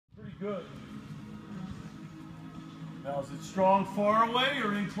Good. Now, is it strong far away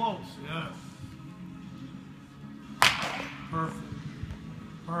or in close? Yes. Perfect.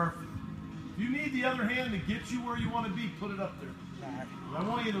 Perfect. If you need the other hand to get you where you want to be, put it up there. Right. I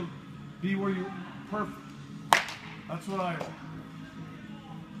want you to be where you're perfect. That's what I want.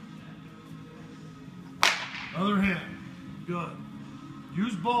 Other hand. Good.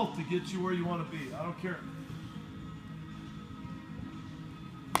 Use both to get you where you want to be. I don't care.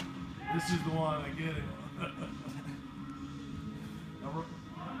 This is the one. I get it.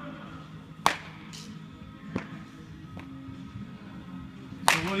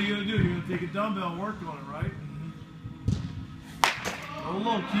 So what are you going to do? You're going to take a dumbbell and work on it, right? Go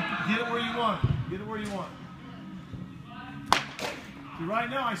low. Get it where you want it. Get it where you want it. See, right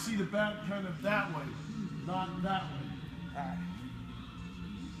now I see the bat kind of that way, not that way. All right.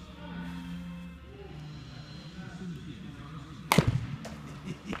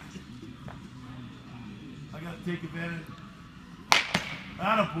 I got to take advantage.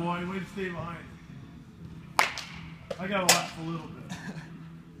 Attaboy, way to stay behind. I got to laugh a little bit.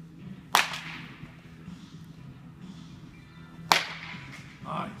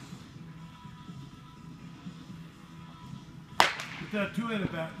 Nice. Get that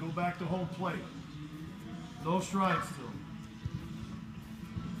two-handed bat. Go back to home plate. No strikes still.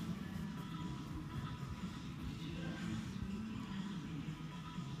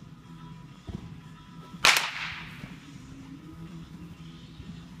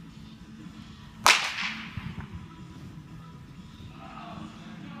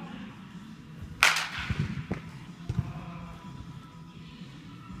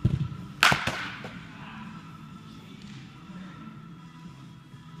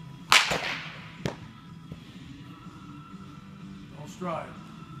 Stride.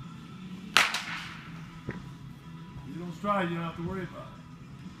 You don't stride, you don't have to worry about it.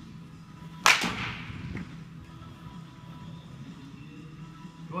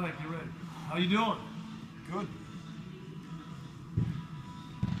 Go ahead, get ready. How you doing? Good.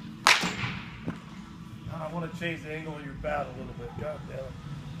 God, I want to change the angle of your bat a little bit. God damn it.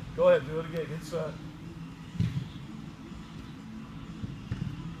 Go ahead, do it again. Inside.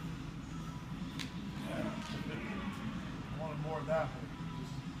 That way,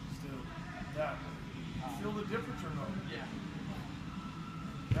 just still that way. Feel the difference or no? Yeah.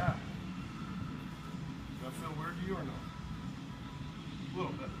 Yeah. Does that feel weird to you or no? A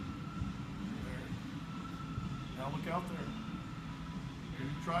little bit. There. Now look out there. Can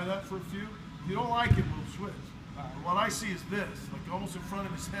you try that for a few? If you don't like it, we'll switch. But what I see is this, like almost in front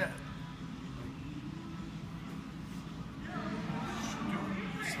of his head.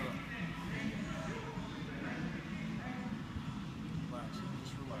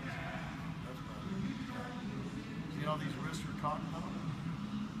 See how these wrists are caught now?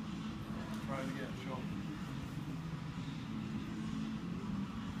 Try it again, show them.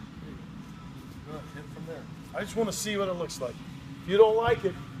 Good, hit from there. I just want to see what it looks like. If you don't like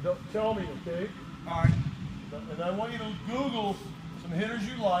it, don't tell me, okay? All right. And I want you to Google some hitters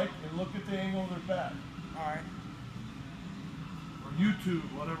you like and look at the angle of their bat. All right. Or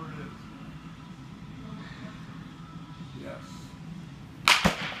YouTube, whatever it is. Yes.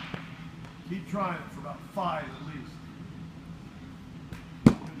 Keep trying it for about 5 at least.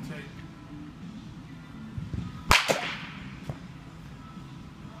 Good take.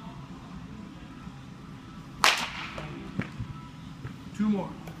 Two more.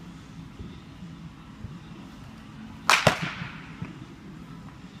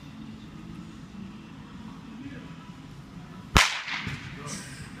 Good.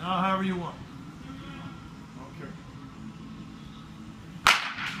 Now however you want. Okay.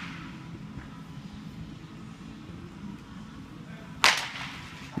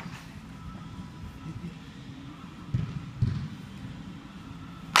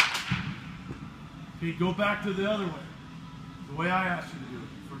 Okay, go back to the other way. The way I asked you to do it.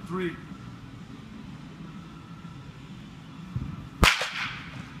 For 3.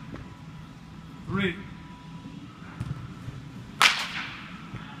 Three.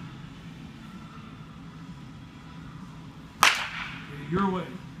 Okay, your way.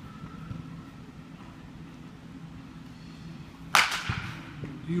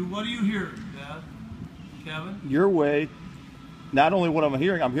 What do you hear, Dad? Kevin? Your way. Not only what I'm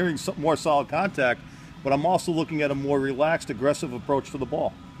hearing some more solid contact, but I'm also looking at a more relaxed, aggressive approach to the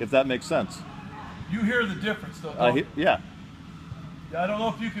ball, if that makes sense. You hear the difference, though. Don't you? Yeah. I don't know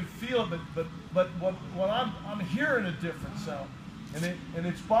if you can feel it, but what I'm hearing a difference sound, and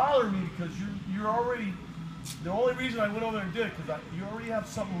it's bothering me because you're already. The only reason I went over there and did it because you already have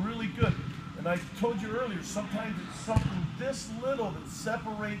something really good, and I told you earlier sometimes it's something this little that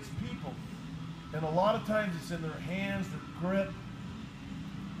separates people. And a lot of times it's in their hands, their grip.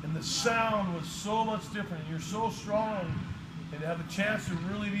 And the sound was so much different. And you're so strong and have a chance to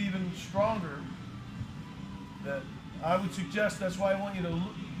really be even stronger that I would suggest that's why I want you to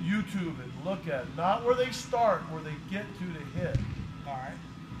YouTube it, look at it. Not where they start, where they get to hit. All right.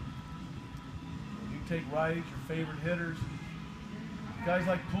 You take righties, your favorite hitters. Guys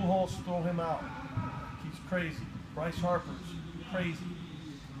like Pujols, throw him out. He's crazy. Bryce Harper's crazy.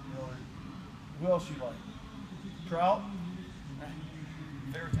 You know, who else you like? Trout?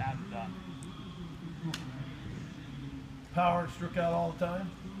 Favorite time done. Power, struck out all the time.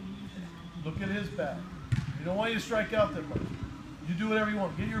 Look at his bat. You don't want you to strike out that much. You do whatever you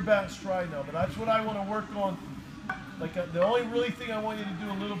want. Get your bat in stride now. But that's what I want to work on. Like the only really thing I want you to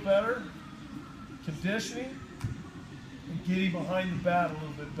do a little better, conditioning, and getting behind the bat a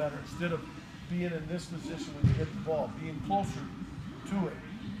little bit better instead of being in this position when you hit the ball, being closer to it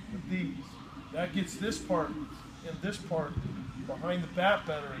with these. That gets this part and this part behind the bat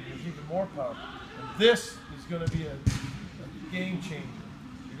better and gives even more power. And this is going to be a game changer.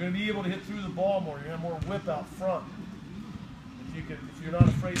 You're going to be able to hit through the ball more. You're going to have more whip out front. If you're not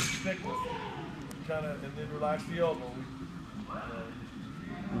afraid to stick with it, kind of, and then relax the elbow.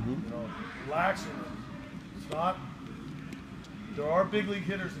 You know, relaxing it. It's not. There are big league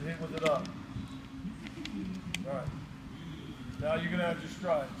hitters that hit with it up. All right. Now you're going to have your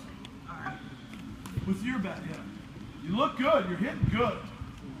strides. With your bat, yeah. You look good. You're hitting good.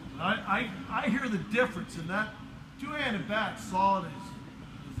 I hear the difference in that two-handed bat, solid as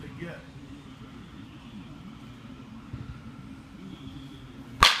they get.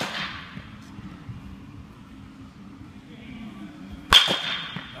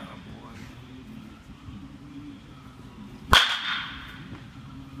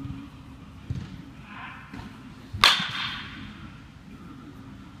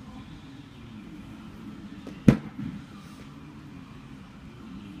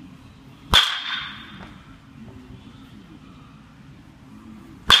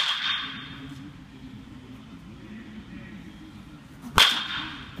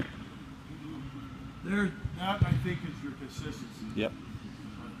 That I think is your consistency. Yep.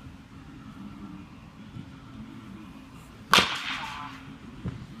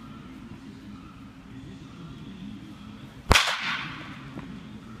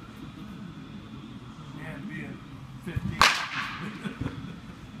 And being 15.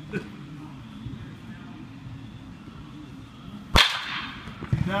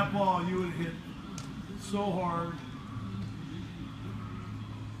 That ball you would have hit so hard.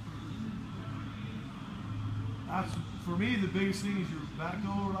 That's, for me, the biggest thing is your back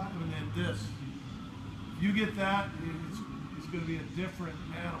over and then this. If you get that, it's going to be a different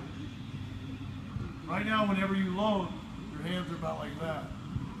animal. Right now, whenever you load, your hands are about like that.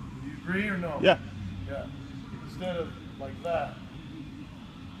 Do you agree or no? Yeah. Yeah. Instead of like that.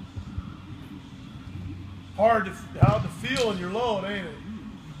 Hard to feel in your load, ain't it?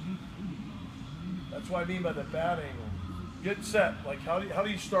 That's what I mean by the bat angle. Get set. Like how do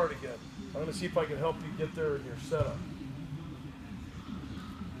you start again? I'm going to see if I can help you get there in your setup.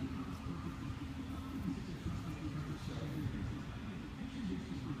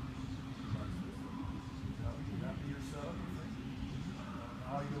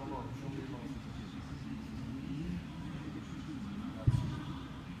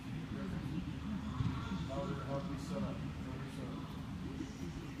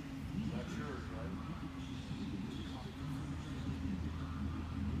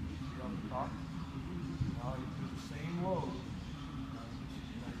 Now you do the same load. Now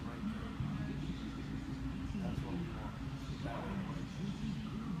you're right there. That's what we want. That way.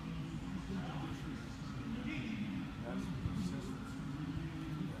 That's the consistency.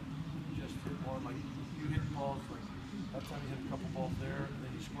 Just hit one like you hit balls like that time you hit a couple balls there, and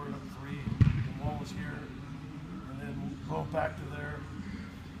then you scored up 3, and one was here, and then go back to there.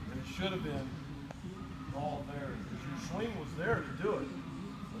 And it should have been all there because your swing was there to do it.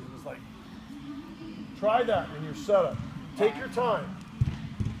 But it was like. Try that in your setup. Take your time.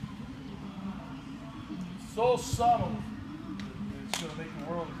 It's so subtle, it's going to make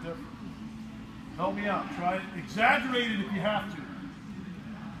a world of difference. Help me out. Try it. Exaggerate it if you have to.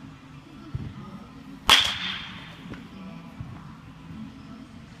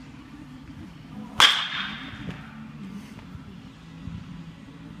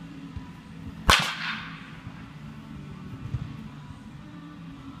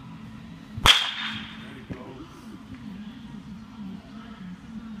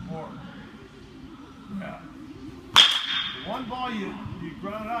 Yeah. The one ball you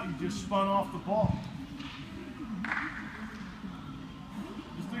ground out, you just spun off the ball.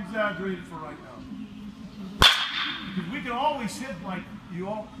 exaggerated for right now. Because we can always hit like you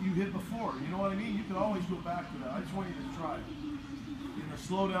hit before. You know what I mean? You can always go back to that. I just want you to try it in a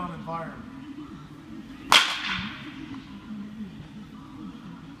slow down environment.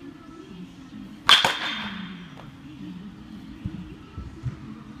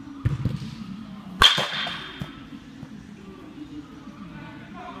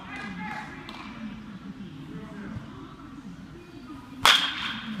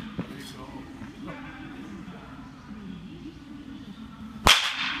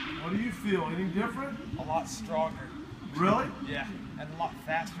 What do you feel? Any different? A lot stronger. Really? Yeah, and a lot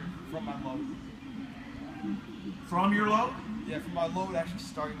faster from my load. From your load? Yeah, from my load actually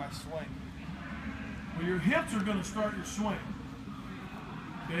starting my swing. Well, your hips are going to start your swing.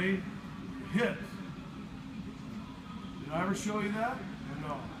 Okay? Hips. Did I ever show you that? Or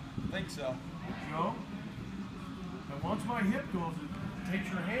no? I think so. Joe? And once my hip goes, it takes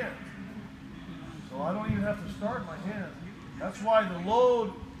your hands. So I don't even have to start my hands. That's why the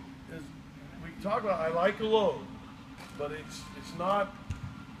load is, we talk about, I like a load, but it's not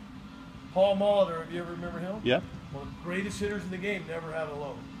Paul Molitor. Have you ever remember him? Yeah. One of the greatest hitters in the game, never had a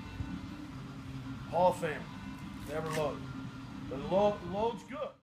load. Hall of Famer, never loaded. But load's good.